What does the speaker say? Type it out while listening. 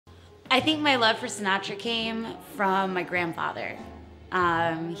I think my love for Sinatra came from my grandfather.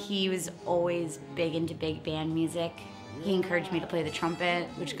 He was always big into big band music. He encouraged me to play the trumpet,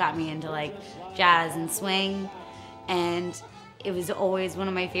 which got me into like jazz and swing. And it was always one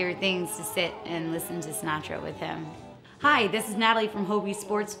of my favorite things to sit and listen to Sinatra with him. Hi, this is Natalie from Hobie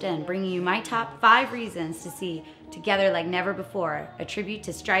Sports Den, bringing you my top 5 reasons to see Together Like Never Before, a tribute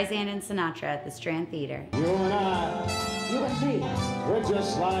to Streisand and Sinatra at the Strand Theater. You and I, you and me, we're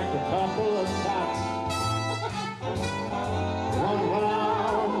just like a couple of tots. Run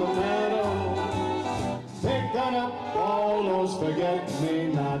around the meadow, picking up all those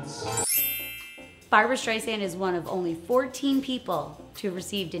forget-me-nots. Barbra Streisand is one of only 14 people to have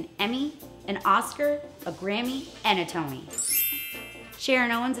received an Emmy, an Oscar, a Grammy, and a Tony.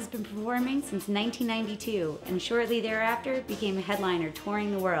 Sharon Owens has been performing since 1992 and shortly thereafter became a headliner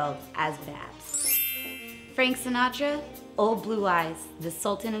touring the world as Babs. Frank Sinatra, Old Blue Eyes, the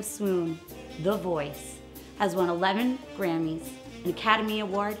Sultan of Swoon, The Voice, has won 11 Grammys, an Academy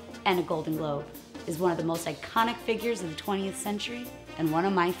Award, and a Golden Globe, is one of the most iconic figures of the 20th century and one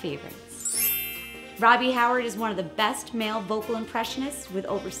of my favorites. Robbie Howard is one of the best male vocal impressionists with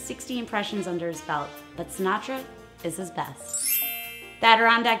over 60 impressions under his belt, but Sinatra is his best. The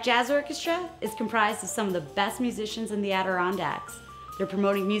Adirondack Jazz Orchestra is comprised of some of the best musicians in the Adirondacks. They're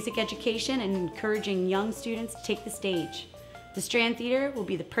promoting music education and encouraging young students to take the stage. The Strand Theater will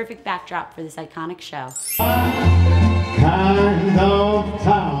be the perfect backdrop for this iconic show. Kind of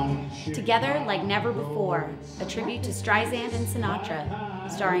town. Together Like Never Before, a tribute to Streisand and Sinatra,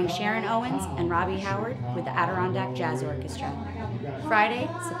 starring Sharon Owens and Robbie Howard with the Adirondack Jazz Orchestra. Friday,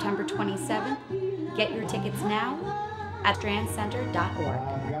 September 27th. Get your tickets now at strandcenter.org.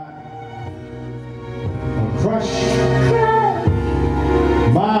 Crush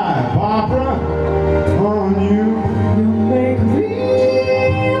my Barbara on you. You make me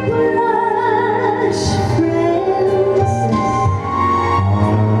blush, princess.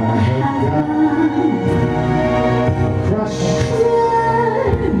 Crush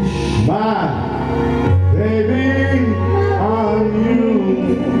my baby on you.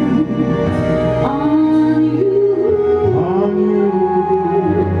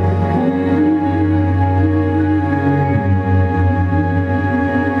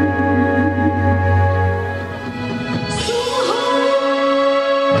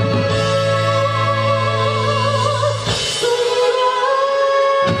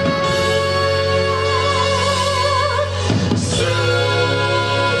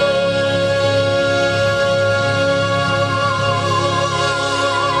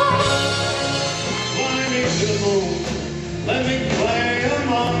 Let me play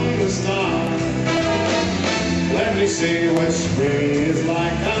among the stars. Let me see what spring